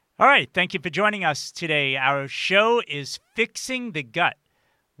All right, thank you for joining us today. Our show is Fixing the Gut,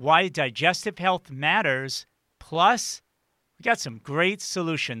 why digestive health matters, plus we got some great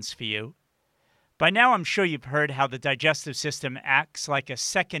solutions for you. By now, I'm sure you've heard how the digestive system acts like a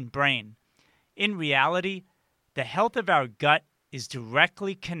second brain. In reality, the health of our gut is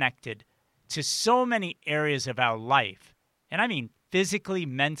directly connected to so many areas of our life, and I mean physically,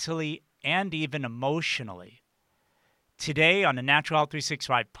 mentally, and even emotionally. Today on the Natural Health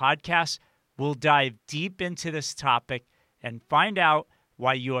 365 podcast, we'll dive deep into this topic and find out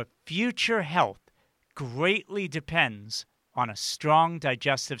why your future health greatly depends on a strong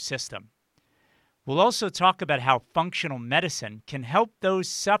digestive system. We'll also talk about how functional medicine can help those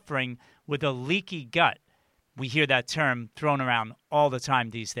suffering with a leaky gut. We hear that term thrown around all the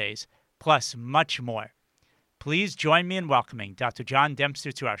time these days, plus much more. Please join me in welcoming Dr. John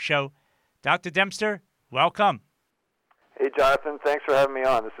Dempster to our show. Dr. Dempster, welcome. Hey, Jonathan. Thanks for having me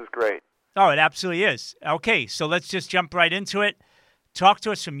on. This is great. Oh, it absolutely is. Okay, so let's just jump right into it. Talk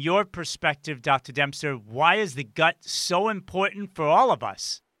to us from your perspective, Dr. Dempster. Why is the gut so important for all of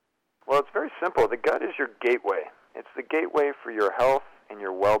us? Well, it's very simple. The gut is your gateway. It's the gateway for your health and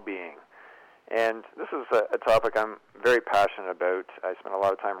your well-being. And this is a topic I'm very passionate about. I spent a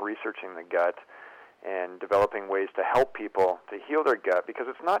lot of time researching the gut and developing ways to help people to heal their gut, because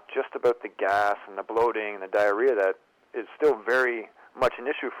it's not just about the gas and the bloating and the diarrhea that is still very much an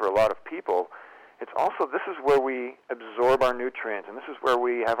issue for a lot of people. It's also, this is where we absorb our nutrients, and this is where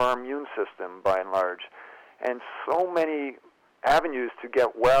we have our immune system, by and large. And so many avenues to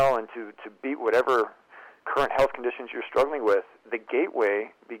get well and to beat whatever current health conditions you're struggling with. The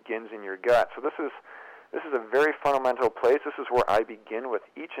gateway begins in your gut. So this is a very fundamental place. This is where I begin with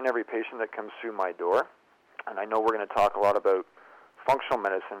each and every patient that comes through my door. And I know we're going to talk a lot about functional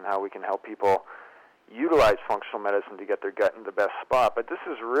medicine and how we can help people utilize functional medicine to get their gut in the best spot. But this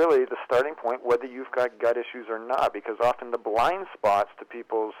is really the starting point, whether you've got gut issues or not, because often the blind spots to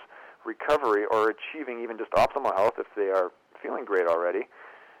people's recovery or achieving even just optimal health, if they are feeling great already,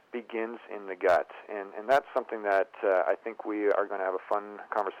 begins in the gut. And that's something that I think we are going to have a fun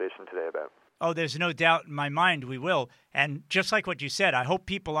conversation today about. Oh, there's no doubt in my mind we will. And just like what you said, I hope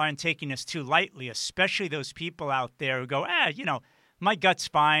people aren't taking this too lightly, especially those people out there who go, my gut's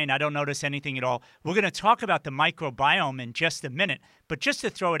fine. I don't notice anything at all. We're going to talk about the microbiome in just a minute, but just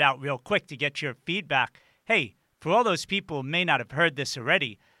to throw it out real quick to get your feedback, hey, for all those people who may not have heard this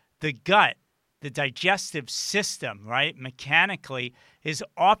already, the gut, the digestive system, right, mechanically, is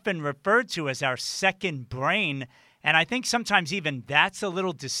often referred to as our second brain. And I think sometimes even that's a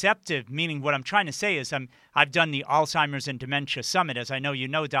little deceptive, meaning what I'm trying to say is I've done the Alzheimer's and Dementia Summit, as I know you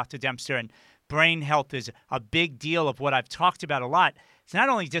know, Dr. Dempster, and brain health is a big deal of what I've talked about a lot. It's not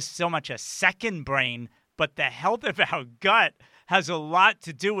only just so much a second brain, but the health of our gut has a lot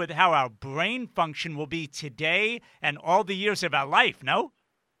to do with how our brain function will be today and all the years of our life, no?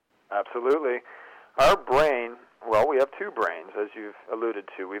 Absolutely. Our brain, well, we have two brains, as you've alluded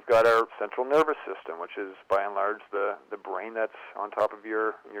to. We've got our central nervous system, which is by and large the brain that's on top of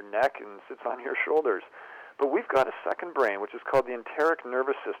your neck and sits on your shoulders. But we've got a second brain, which is called the enteric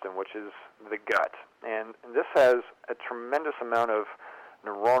nervous system, which is the gut. And this has a tremendous amount of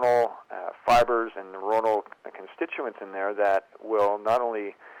neuronal fibers and neuronal constituents in there that will not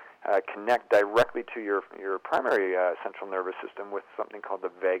only connect directly to your primary central nervous system with something called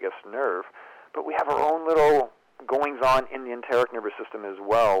the vagus nerve, but we have our own little goings-on in the enteric nervous system as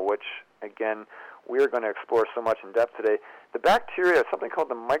well, which, again, we're going to explore so much in depth today. The bacteria, something called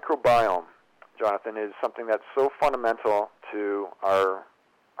the microbiome, Jonathan, is something that's so fundamental to our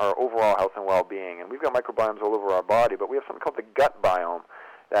overall health and well-being. And we've got microbiomes all over our body, but we have something called the gut biome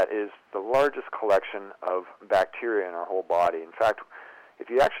that is the largest collection of bacteria in our whole body. In fact, if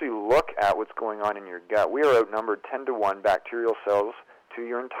you actually look at what's going on in your gut, we are outnumbered 10 to 1 bacterial cells to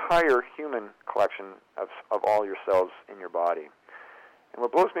your entire human collection of all your cells in your body. And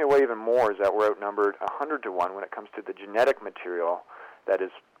what blows me away even more is that we're outnumbered 100 to 1 when it comes to the genetic material that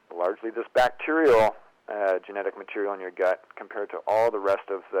is largely this bacterial genetic material in your gut compared to all the rest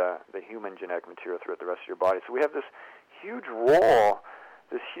of the human genetic material throughout the rest of your body. So we have this huge role,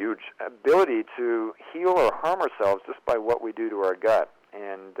 this huge ability to heal or harm ourselves just by what we do to our gut.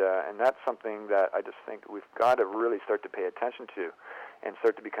 And that's something that I just think we've got to really start to pay attention to and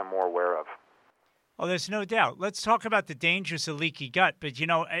start to become more aware of. Oh, there's no doubt. Let's talk about the dangers of leaky gut. But,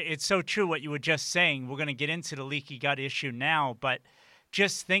 it's so true what you were just saying. We're going to get into the leaky gut issue now. But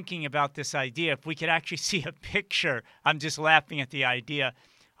just thinking about this idea, if we could actually see a picture, I'm just laughing at the idea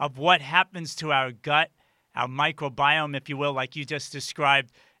of what happens to our gut, our microbiome, if you will, like you just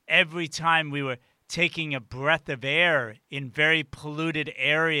described, every time we were taking a breath of air in very polluted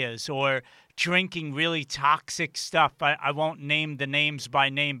areas or drinking really toxic stuff. I won't name the names by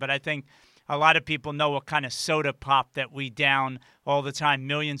name, but I think a lot of people know what kind of soda pop that we down all the time,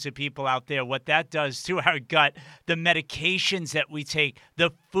 millions of people out there, what that does to our gut, the medications that we take,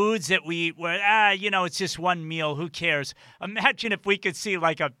 the foods that we eat where, it's just one meal, who cares? Imagine if we could see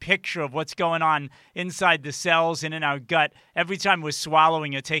like a picture of what's going on inside the cells and in our gut every time we're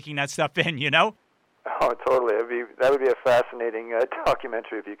swallowing or taking that stuff in, you know? Oh, totally. That would be a fascinating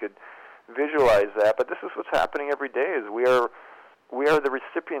documentary if you could visualize that. But this is what's happening every day is we are the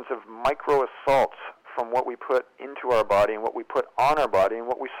recipients of micro assaults from what we put into our body and what we put on our body and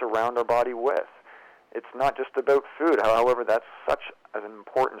what we surround our body with. It's not just about food. However, that's such an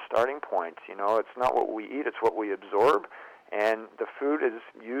important starting point. It's not what we eat, it's what we absorb. And the food is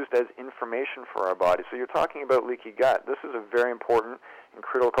used as information for our body. So you're talking about leaky gut. This is a very important and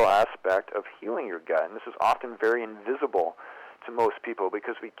critical aspect of healing your gut. And this is often very invisible to most people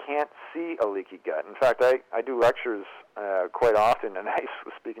because we can't see a leaky gut. In fact, I do lectures quite often, and I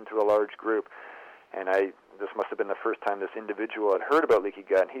was speaking to a large group, and this must have been the first time this individual had heard about leaky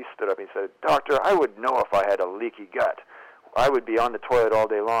gut, and he stood up and he said, "Doctor, I would know if I had a leaky gut. I would be on the toilet all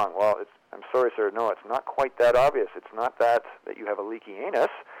day long." Well, I'm sorry, sir, no, it's not quite that obvious. It's not that you have a leaky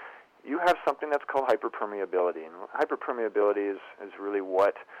anus. You have something that's called hyperpermeability, and hyperpermeability is really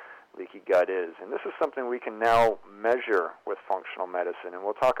what leaky gut is. And this is something we can now measure with functional medicine, and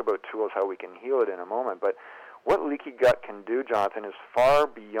we'll talk about tools how we can heal it in a moment. But what leaky gut can do, Jonathan, is far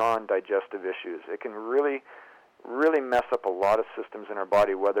beyond digestive issues. It can really, really mess up a lot of systems in our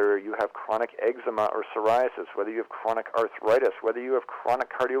body, whether you have chronic eczema or psoriasis, whether you have chronic arthritis, whether you have chronic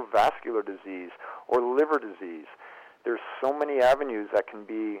cardiovascular disease or liver disease. There's so many avenues that can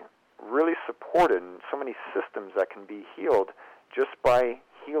be really supported and so many systems that can be healed just by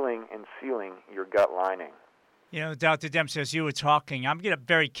healing and sealing your gut lining. Dr. Dempsey, as you were talking, I'm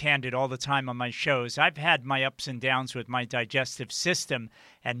very candid all the time on my shows. I've had my ups and downs with my digestive system,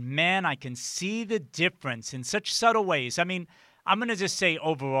 and man, I can see the difference in such subtle ways. I mean, I'm going to just say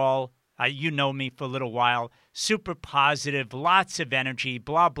overall, you know me for a little while, super positive, lots of energy,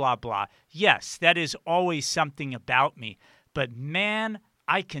 blah, blah, blah. Yes, that is always something about me. But man,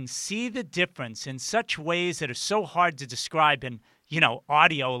 I can see the difference in such ways that are so hard to describe in,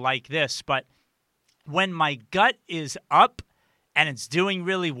 audio like this. But when my gut is up and it's doing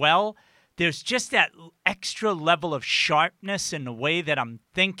really well, there's just that extra level of sharpness in the way that I'm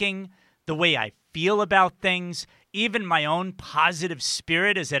thinking, the way I feel about things. Even my own positive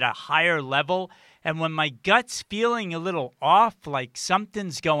spirit is at a higher level. And when my gut's feeling a little off, like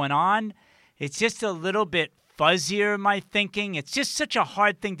something's going on, it's just a little bit fuzzier, my thinking. It's just such a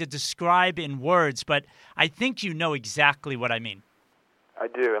hard thing to describe in words, but I think you know exactly what I mean. I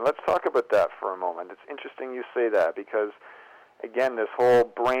do, and let's talk about that for a moment. It's interesting you say that because, again, this whole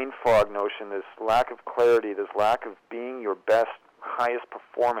brain fog notion, this lack of clarity, this lack of being your best, highest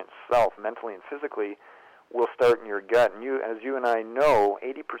performance self, mentally and physically, will start in your gut. And as you and I know,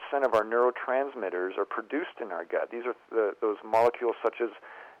 80% of our neurotransmitters are produced in our gut. These are those molecules such as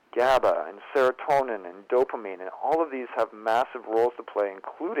GABA and serotonin and dopamine, and all of these have massive roles to play,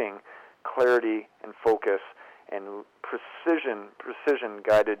 including clarity and focus and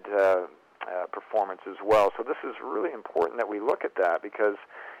precision-guided performance as well. So this is really important that we look at that, because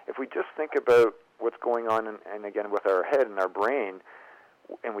if we just think about what's going on, and again, with our head and our brain,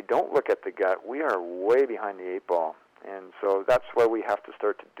 and we don't look at the gut, we are way behind the eight ball. And so that's why we have to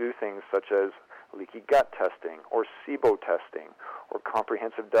start to do things such as leaky gut testing or SIBO testing or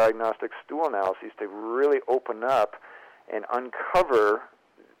comprehensive diagnostic stool analyses to really open up and uncover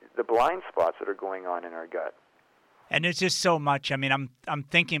the blind spots that are going on in our gut. And there's just so much. I mean, I'm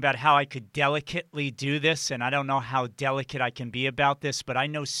thinking about how I could delicately do this, and I don't know how delicate I can be about this, but I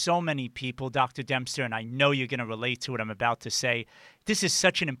know so many people, Dr. Dempster, and I know you're going to relate to what I'm about to say. This is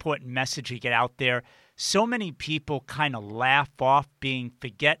such an important message to get out there. So many people kind of laugh off being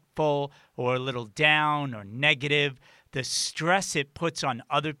forgetful or a little down or negative. The stress it puts on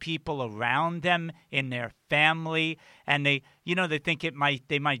other people around them in their family, and they think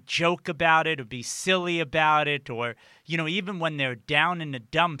they might joke about it or be silly about it, or even when they're down in the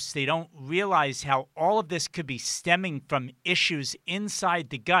dumps, they don't realize how all of this could be stemming from issues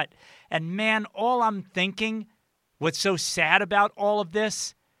inside the gut. And man, all I'm thinking, what's so sad about all of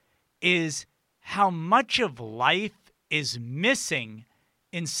this is how much of life is missing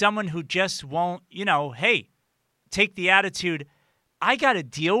in someone who just won't, take the attitude, I got to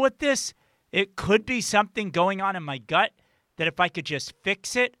deal with this. It could be something going on in my gut that if I could just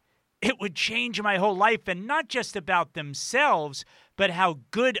fix it, it would change my whole life, and not just about themselves, but how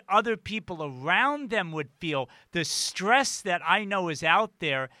good other people around them would feel. The stress that I know is out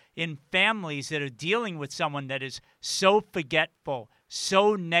there in families that are dealing with someone that is so forgetful,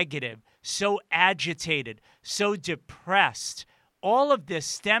 so negative, so agitated, so depressed. All of this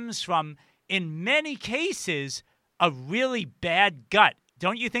stems from, in many cases, a really bad gut.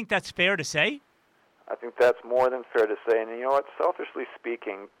 Don't you think that's fair to say? I think that's more than fair to say. And you know what? Selfishly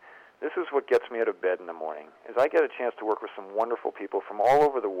speaking, this is what gets me out of bed in the morning, is I get a chance to work with some wonderful people from all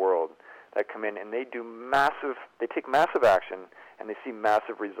over the world that come in and they take massive action and they see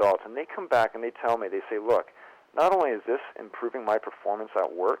massive results. And they come back and they tell me, they say, look, not only is this improving my performance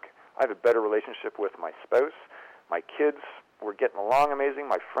at work, I have a better relationship with my spouse, my kids, we're getting along amazing,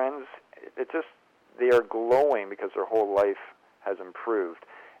 my friends. They are glowing because their whole life has improved.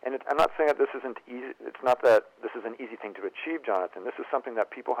 And I'm not saying that this isn't easy. It's not that this is an easy thing to achieve, Jonathan. This is something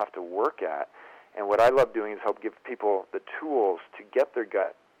that people have to work at. And what I love doing is help give people the tools to get their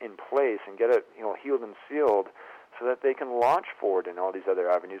gut in place and get it, healed and sealed, so that they can launch forward in all these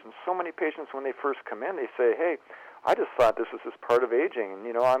other avenues. And so many patients, when they first come in, they say, "Hey, I just thought this was just part of aging."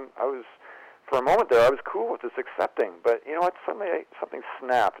 And I was, for a moment there, I was cool with this accepting. But you know what? Suddenly something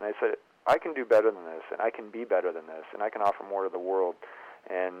snapped, and I said, "I can do better than this, and I can be better than this, and I can offer more to the world."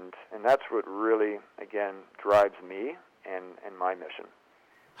 And that's what really, again, drives me and my mission.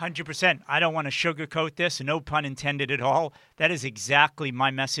 100%. I don't want to sugarcoat this, no pun intended at all. That is exactly my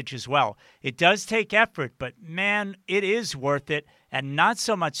message as well. It does take effort, but man, it is worth it. And not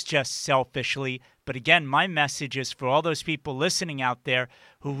so much just selfishly, but again, my message is for all those people listening out there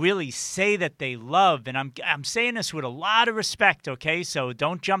who really say that they love, and I'm saying this with a lot of respect, okay? So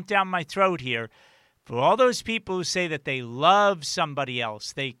don't jump down my throat here. For all those people who say that they love somebody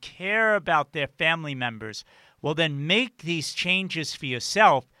else, they care about their family members, well, then make these changes for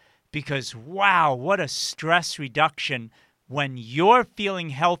yourself, because, wow, what a stress reduction when you're feeling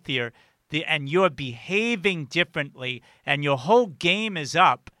healthier and you're behaving differently and your whole game is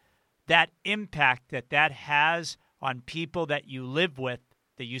up. That impact that has on people that you live with,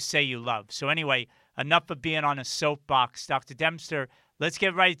 that you say you love. So anyway, enough of being on a soapbox. Dr. Dempster, let's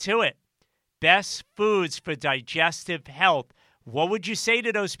get right to it. Best foods for digestive health. What would you say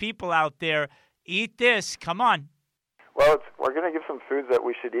to those people out there? Eat this. Come on. Well, we're going to give some foods that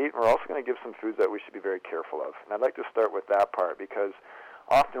we should eat, and we're also going to give some foods that we should be very careful of. And I'd like to start with that part, because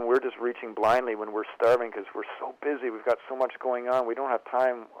often we're just reaching blindly when we're starving because we're so busy. We've got so much going on. We don't have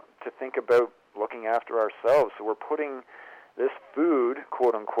time to think about looking after ourselves. So we're putting this food,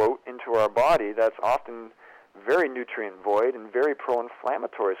 quote unquote, into our body that's often very nutrient void and very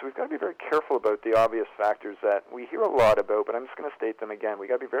pro-inflammatory. So we've got to be very careful about the obvious factors that we hear a lot about, but I'm just going to state them again. We've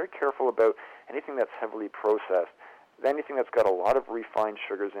got to be very careful about anything that's heavily processed, anything that's got a lot of refined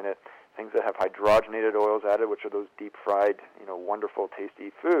sugars in it, things that have hydrogenated oils added, which are those deep-fried, wonderful,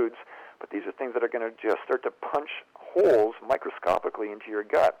 tasty foods. But these are things that are going to just start to punch holes microscopically into your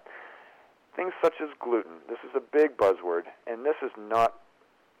gut. Things such as gluten. This is a big buzzword, and this is not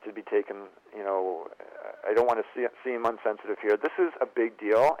to be taken, I don't want to seem insensitive here. This is a big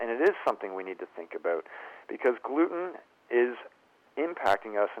deal, and it is something we need to think about, because gluten is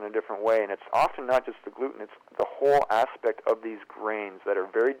impacting us in a different way, and it's often not just the gluten, it's the whole aspect of these grains that are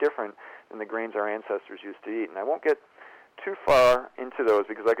very different than the grains our ancestors used to eat. And I won't get too far into those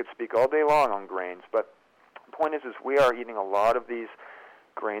because I could speak all day long on grains, but the point is we are eating a lot of these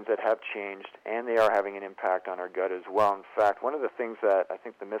grains that have changed, and they are having an impact on our gut as well. In fact, one of the things that I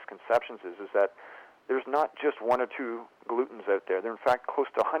think the misconceptions is that there's not just one or two glutens out there. There are, in fact, close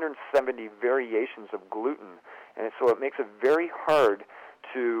to 170 variations of gluten, and so it makes it very hard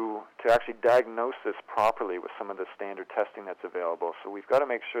to actually diagnose this properly with some of the standard testing that's available. So we've got to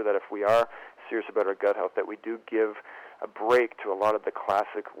make sure that if we are serious about our gut health, that we do give a break to a lot of the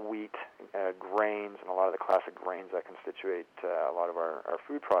classic wheat grains and a lot of the classic grains that constitute a lot of our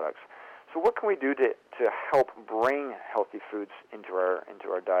food products. So what can we do to help bring healthy foods into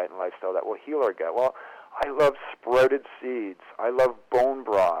our diet and lifestyle that will heal our gut? Well, I love sprouted seeds. I love bone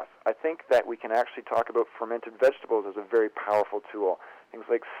broth. I think that we can actually talk about fermented vegetables as a very powerful tool. Things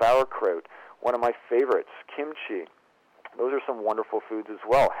like sauerkraut, one of my favorites, kimchi. Those are some wonderful foods as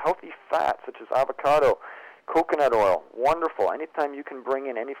well. Healthy fats such as avocado, coconut oil, wonderful. Anytime you can bring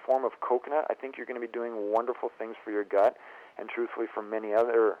in any form of coconut, I think you're going to be doing wonderful things for your gut and truthfully for many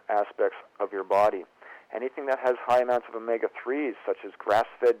other aspects of your body. Anything that has high amounts of omega-3s, such as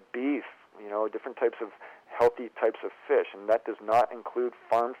grass-fed beef, different types of healthy types of fish, and that does not include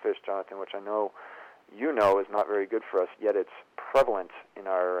farm fish, Jonathan, which I know is not very good for us, yet it's prevalent in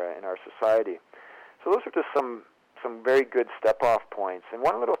our society. So those are just some some very good step-off points. And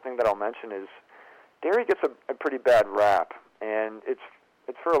one little thing that I'll mention is dairy gets a pretty bad rap, and it's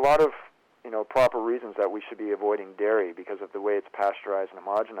for a lot of proper reasons that we should be avoiding dairy because of the way it's pasteurized and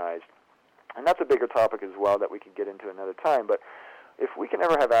homogenized. And that's a bigger topic as well that we could get into another time. But if we can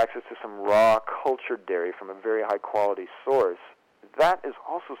ever have access to some raw, cultured dairy from a very high-quality source, that is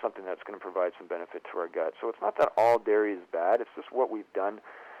also something that's going to provide some benefit to our gut. So it's not that all dairy is bad. It's just what we've done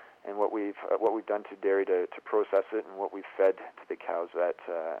and what we've done to dairy to process it and what we've fed to the cows that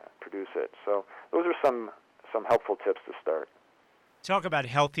produce it. So those are some helpful tips to start. Talk about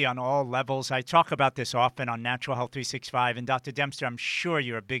healthy on all levels. I talk about this often on Natural Health 365. And Dr. Dempster, I'm sure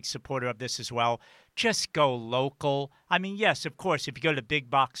you're a big supporter of this as well. Just go local. I mean, yes, of course, if you go to big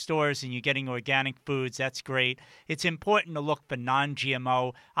box stores and you're getting organic foods, that's great. It's important to look for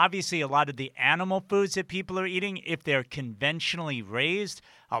non-GMO. Obviously, a lot of the animal foods that people are eating, if they're conventionally raised,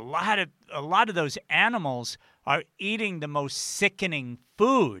 a lot of those animals are eating the most sickening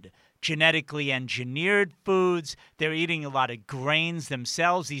food. Genetically engineered foods. They're eating a lot of grains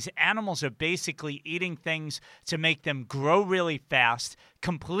themselves. These animals are basically eating things to make them grow really fast,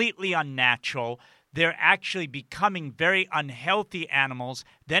 completely unnatural. They're actually becoming very unhealthy animals.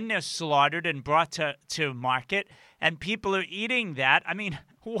 Then they're slaughtered and brought to market, and people are eating that. I mean,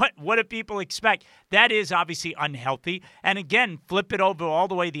 what do people expect? That is obviously unhealthy. And again, flip it over all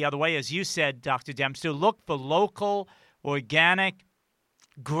the way the other way. As you said, Dr. Dempster, look for local, organic,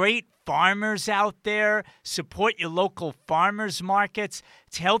 great farmers out there. Support your local farmers markets.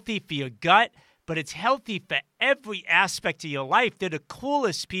 It's healthy for your gut, but it's healthy for every aspect of your life. They're the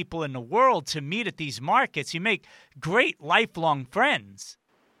coolest people in the world to meet at these markets. You make great lifelong friends.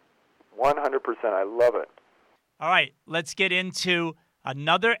 100%. I love it. All right, let's get into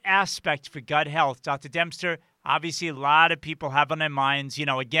another aspect for gut health. Dr. Dempster, obviously a lot of people have on their minds,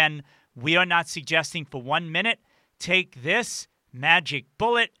 again, we are not suggesting for 1 minute, take this magic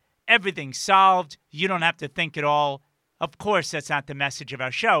bullet, everything's solved, you don't have to think at all. Of course, that's not the message of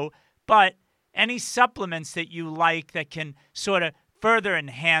our show, but any supplements that you like that can sort of further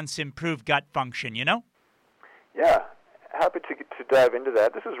enhance, improve gut function, Yeah, happy to dive into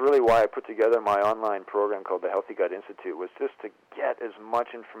that. This is really why I put together my online program called the Healthy Gut Institute, was just to get as much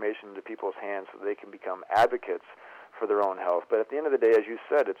information into people's hands so they can become advocates for their own health. But at the end of the day, as you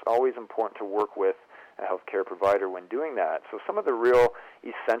said, it's always important to work with a healthcare provider when doing that. So some of the real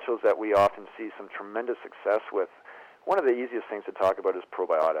essentials that we often see some tremendous success with, one of the easiest things to talk about is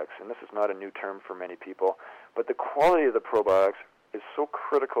probiotics. And this is not a new term for many people, but the quality of the probiotics is so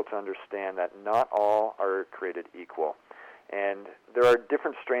critical to understand that not all are created equal. And there are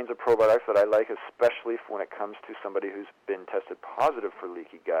different strains of probiotics that I like, especially when it comes to somebody who's been tested positive for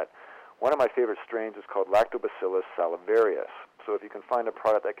leaky gut. One of my favorite strains is called Lactobacillus salivarius. So if you can find a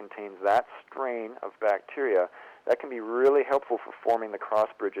product that contains that strain of bacteria, that can be really helpful for forming the cross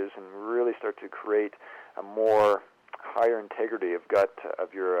bridges and really start to create a more higher integrity of gut,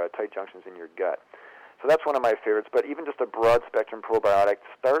 of your tight junctions in your gut. So that's one of my favorites. But even just a broad spectrum probiotic,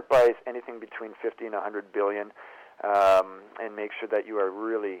 start by anything between 50 and 100 billion. And make sure that you are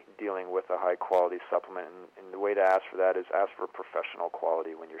really dealing with a high-quality supplement. And the way to ask for that is ask for professional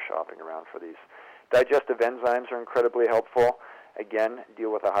quality when you're shopping around for these. Digestive enzymes are incredibly helpful. Again,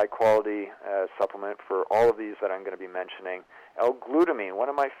 deal with a high-quality supplement for all of these that I'm going to be mentioning. L-glutamine, one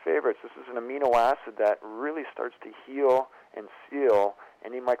of my favorites. This is an amino acid that really starts to heal and seal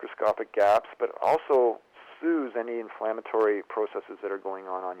any microscopic gaps, but also soothes any inflammatory processes that are going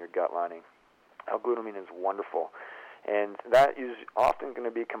on your gut lining. L-glutamine is wonderful, and that is often going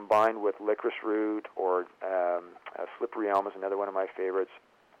to be combined with licorice root or slippery elm is another one of my favorites.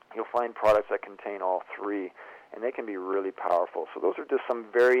 You'll find products that contain all three, and they can be really powerful. So those are just some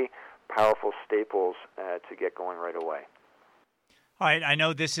very powerful staples to get going right away. All right, I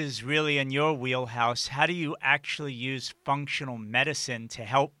know this is really in your wheelhouse. How do you actually use functional medicine to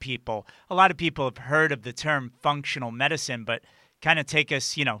help people? A lot of people have heard of the term functional medicine, but kind of take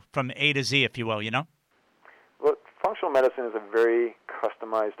us, from A to Z, if you will, Well, functional medicine is a very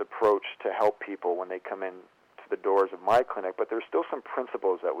customized approach to help people when they come in to the doors of my clinic, but there's still some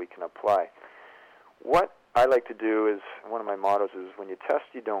principles that we can apply. What I like to do is, one of my mottos is, when you test,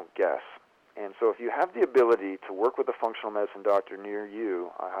 you don't guess. And so if you have the ability to work with a functional medicine doctor near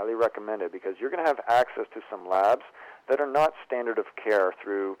you, I highly recommend it, because you're going to have access to some labs that are not standard of care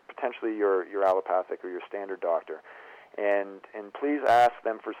through potentially your allopathic or your standard doctor. And please ask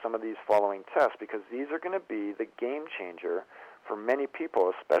them for some of these following tests, because these are going to be the game changer for many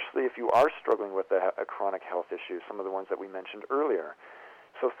people, especially if you are struggling with a chronic health issue, some of the ones that we mentioned earlier.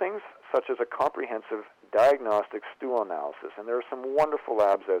 So things such as a comprehensive diagnostic stool analysis, and there are some wonderful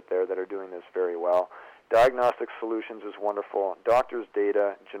labs out there that are doing this very well. Diagnostic Solutions is wonderful. Doctors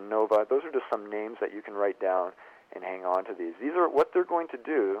Data, Genova, those are just some names that you can write down and hang on to these. These are what they're going to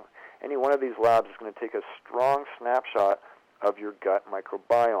do. Any one of these labs is going to take a strong snapshot of your gut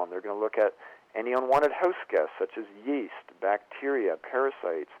microbiome. They're going to look at any unwanted house guests, such as yeast, bacteria,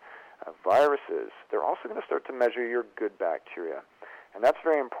 parasites, viruses. They're also going to start to measure your good bacteria. And that's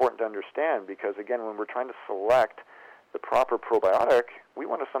very important to understand because, again, when we're trying to select the proper probiotic, we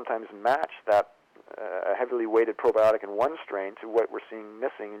want to sometimes match that heavily weighted probiotic in one strain to what we're seeing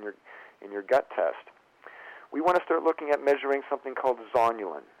missing in your gut test. We want to start looking at measuring something called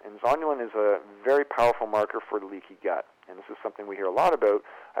zonulin. And zonulin is a very powerful marker for leaky gut. And this is something we hear a lot about.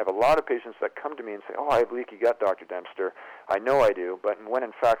 I have a lot of patients that come to me and say, I have leaky gut, Dr. Dempster. I know I do. But when,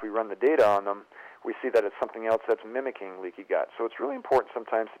 in fact, we run the data on them, we see that it's something else that's mimicking leaky gut. So it's really important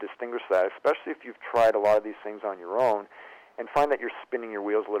sometimes to distinguish that, especially if you've tried a lot of these things on your own and find that you're spinning your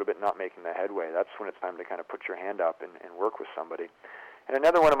wheels a little bit, not making the headway. That's when it's time to kind of put your hand up and work with somebody. And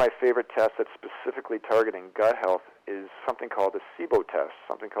another one of my favorite tests that's specifically targeting gut health is something called the SIBO test,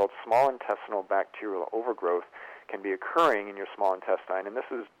 something called small intestinal bacterial overgrowth can be occurring in your small intestine, and this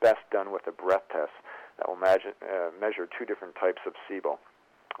is best done with a breath test that will measure two different types of SIBO,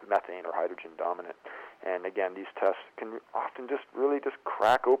 methane or hydrogen dominant. And again, these tests can often just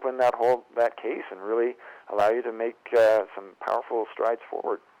crack open that case and really allow you to make some powerful strides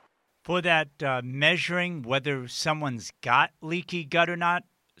forward. For that measuring whether someone's got leaky gut or not,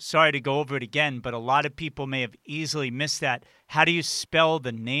 sorry to go over it again, but a lot of people may have easily missed that. How do you spell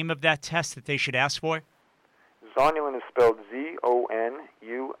the name of that test that they should ask for? Zonulin is spelled Zonulin,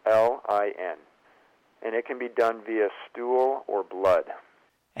 and it can be done via stool or blood.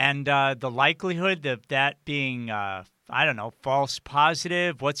 And the likelihood of that being, false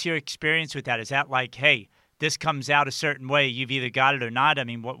positive, what's your experience with that? Is that like, hey, this comes out a certain way, you've either got it or not? I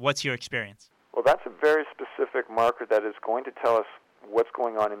mean, what's your experience? Well, that's a very specific marker that is going to tell us what's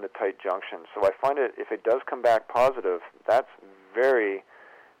going on in the tight junction. So I find it, if it does come back positive, that's very,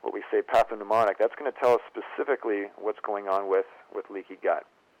 what we say, pathognomonic. That's going to tell us specifically what's going on with leaky gut.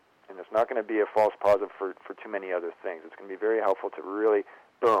 And it's not going to be a false positive for too many other things. It's going to be very helpful to really,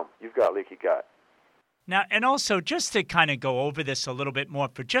 boom, you've got leaky gut. Now, and also, just to kind of go over this a little bit more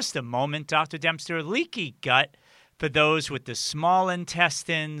for just a moment, Dr. Dempster, leaky gut, for those with the small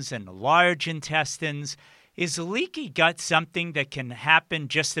intestines and the large intestines, is leaky gut something that can happen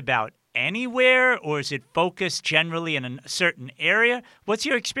just about anywhere, or is it focused generally in a certain area? What's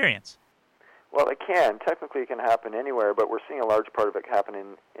your experience? Well, it can. Technically, it can happen anywhere, but we're seeing a large part of it happen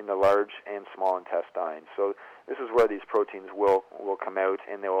in the large and small intestine. So this is where these proteins will come out,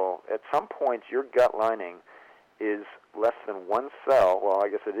 and they will, at some point, your gut lining is less than one cell. Well, I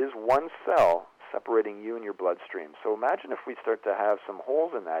guess it is one cell separating you and your bloodstream. So imagine if we start to have some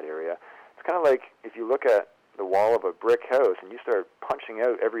holes in that area. It's kind of like if you look at the wall of a brick house and you start punching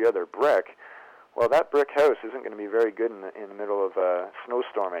out every other brick. Well, that brick house isn't going to be very good in the middle of a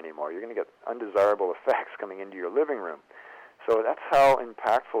snowstorm anymore. You're going to get undesirable effects coming into your living room. So that's how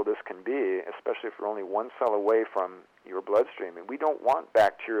impactful this can be, especially if you're only one cell away from your bloodstream. And we don't want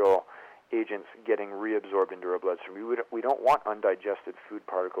bacterial agents getting reabsorbed into our bloodstream. We don't want undigested food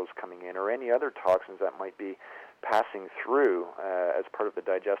particles coming in or any other toxins that might be passing through as part of the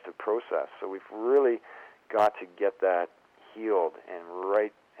digestive process. So we've really got to get that healed and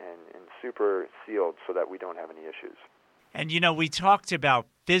right and super sealed so that we don't have any issues. And, we talked about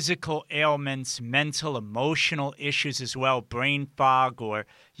physical ailments, mental, emotional issues as well, brain fog or,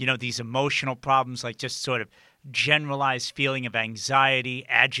 these emotional problems like just sort of generalized feeling of anxiety,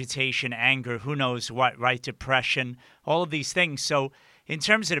 agitation, anger, who knows what, right? Depression, all of these things. So in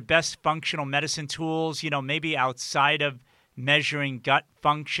terms of the best functional medicine tools, maybe outside of measuring gut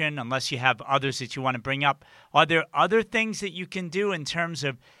function, unless you have others that you want to bring up, are there other things that you can do in terms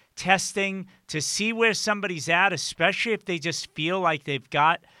of testing to see where somebody's at, especially if they just feel like they've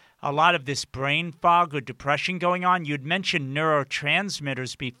got a lot of this brain fog or depression going on? You'd mentioned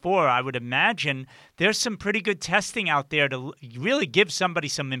neurotransmitters before. I would imagine there's some pretty good testing out there to really give somebody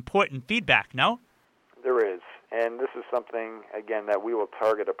some important feedback, no? There is. And this is something, again, that we will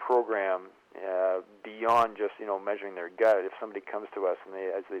target a program beyond just, measuring their gut. If somebody comes to us and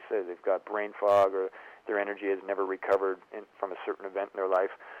as they say, they've got brain fog or their energy has never recovered from a certain event in their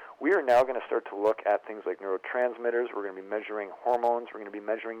life, we are now going to start to look at things like neurotransmitters. We're going to be measuring hormones. We're going to be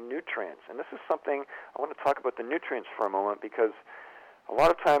measuring nutrients. And this is something, I want to talk about the nutrients for a moment because a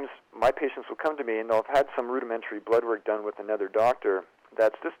lot of times my patients will come to me and they'll have had some rudimentary blood work done with another doctor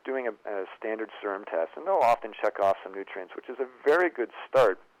that's just doing a standard serum test, and they'll often check off some nutrients, which is a very good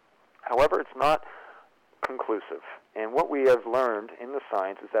start. However, it's not conclusive. And what we have learned in the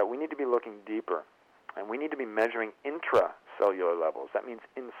science is that we need to be looking deeper. And we need to be measuring intracellular levels. That means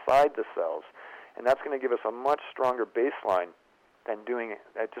inside the cells. And that's going to give us a much stronger baseline than doing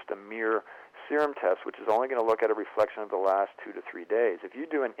just a mere serum test, which is only going to look at a reflection of the last 2 to 3 days. If you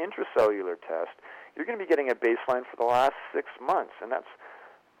do an intracellular test, you're going to be getting a baseline for the last 6 months, and that's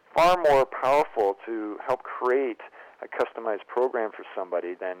far more powerful to help create a customized program for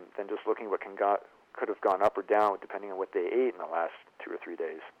somebody than just looking what could have gone up or down depending on what they ate in the last 2 or 3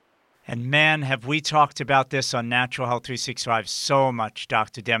 days. And man, have we talked about this on Natural Health 365 so much,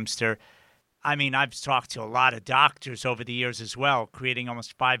 Dr. Dempster. I mean, I've talked to a lot of doctors over the years as well, creating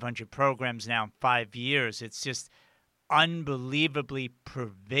almost 500 programs now in 5 years. It's just unbelievably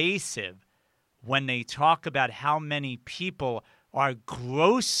pervasive when they talk about how many people are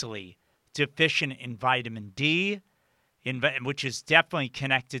grossly deficient in vitamin D, which is definitely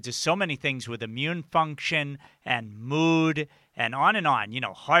connected to so many things with immune function and mood and on,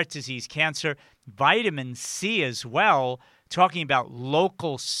 heart disease, cancer, vitamin C as well, talking about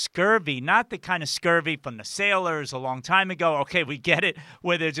local scurvy, not the kind of scurvy from the sailors a long time ago. Okay, we get it,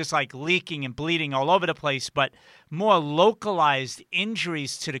 where they're just like leaking and bleeding all over the place, but more localized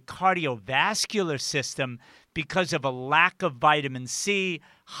injuries to the cardiovascular system because of a lack of vitamin C,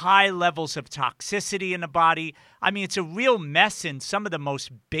 high levels of toxicity in the body. I mean, it's a real mess in some of the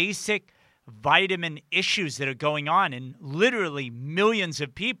most basic vitamin issues that are going on in literally millions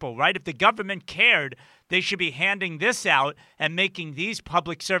of people, right? If the government cared, they should be handing this out and making these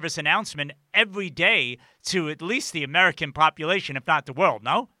public service announcements every day to at least the American population, if not the world,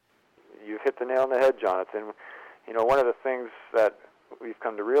 no? You've hit the nail on the head, Jonathan. One of the things that we've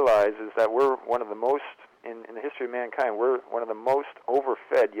come to realize is that we're one of the most, in the history of mankind, we're one of the most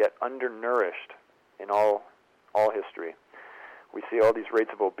overfed yet undernourished in all history. We see all these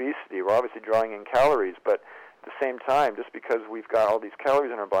rates of obesity. We're obviously drawing in calories, but at the same time, just because we've got all these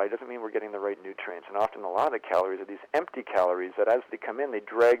calories in our body doesn't mean we're getting the right nutrients. And often a lot of the calories are these empty calories that as they come in, they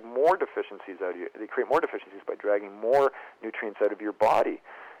drag more deficiencies out of you. They create more deficiencies by dragging more nutrients out of your body.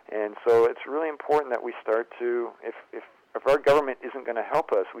 And so it's really important that we start to, if our government isn't going to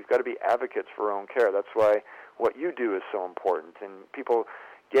help us, we've got to be advocates for our own care. That's why what you do is so important. And people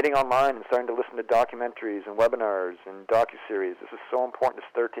getting online and starting to listen to documentaries and webinars and docuseries, this is so important to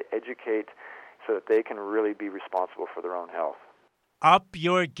start to educate so that they can really be responsible for their own health. Up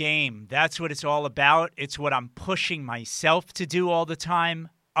your game. That's what it's all about. It's what I'm pushing myself to do all the time.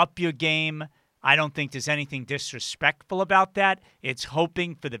 Up your game. I don't think there's anything disrespectful about that. It's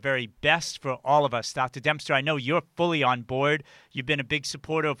hoping for the very best for all of us. Dr. Dempster, I know you're fully on board. You've been a big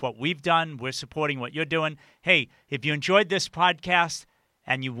supporter of what we've done. We're supporting what you're doing. Hey, if you enjoyed this podcast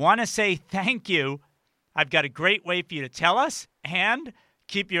and you want to say thank you, I've got a great way for you to tell us and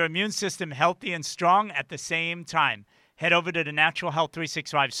keep your immune system healthy and strong at the same time. Head over to the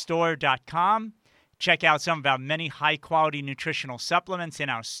naturalhealth365store.com. Check out some of our many high-quality nutritional supplements in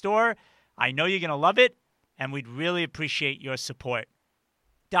our store. I know you're going to love it, and we'd really appreciate your support.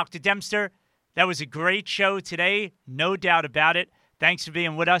 Dr. Dempster, that was a great show today, no doubt about it. Thanks for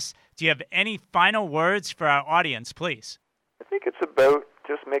being with us. Do you have any final words for our audience, please? I think it's about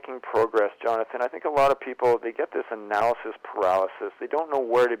just making progress, Jonathan. I think a lot of people, they get this analysis paralysis. They don't know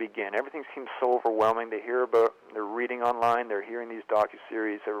where to begin. Everything seems so overwhelming. They're reading online, they're hearing these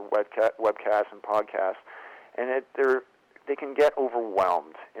docuseries or webcasts and podcasts, and they can get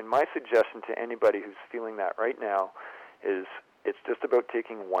overwhelmed. And my suggestion to anybody who's feeling that right now is it's just about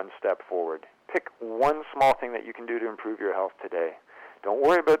taking one step forward. Pick one small thing that you can do to improve your health today. Don't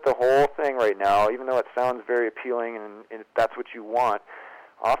worry about the whole thing right now, even though it sounds very appealing and if that's what you want.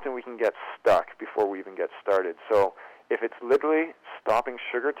 Often we can get stuck before we even get started. So if it's literally stopping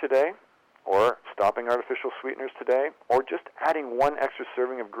sugar today or stopping artificial sweeteners today or just adding one extra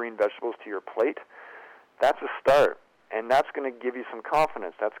serving of green vegetables to your plate, that's a start. And that's going to give you some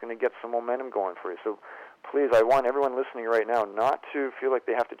confidence. That's going to get some momentum going for you. So please, I want everyone listening right now not to feel like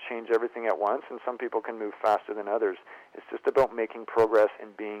they have to change everything at once, and some people can move faster than others. It's just about making progress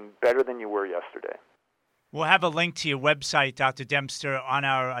and being better than you were yesterday. We'll have a link to your website, Dr. Dempster, on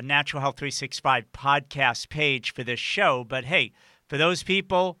our Natural Health 365 podcast page for this show. But hey, for those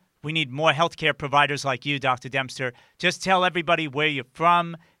people, we need more healthcare providers like you, Dr. Dempster. Just tell everybody where you're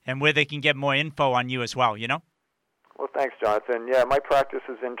from and where they can get more info on you as well, Well, thanks, Jonathan. Yeah, my practice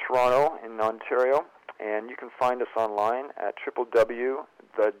is in Toronto, in Ontario, and you can find us online at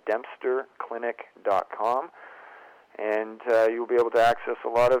www.thedempsterclinic.com. And you'll be able to access a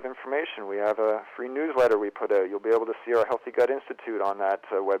lot of information. We have a free newsletter we put out. You'll be able to see our Healthy Gut Institute on that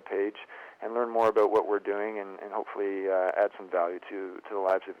webpage and learn more about what we're doing and hopefully add some value to the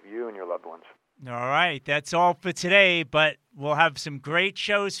lives of you and your loved ones. All right, that's all for today, but we'll have some great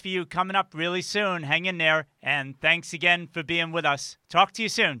shows for you coming up really soon. Hang in there, and thanks again for being with us. Talk to you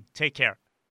soon. Take care.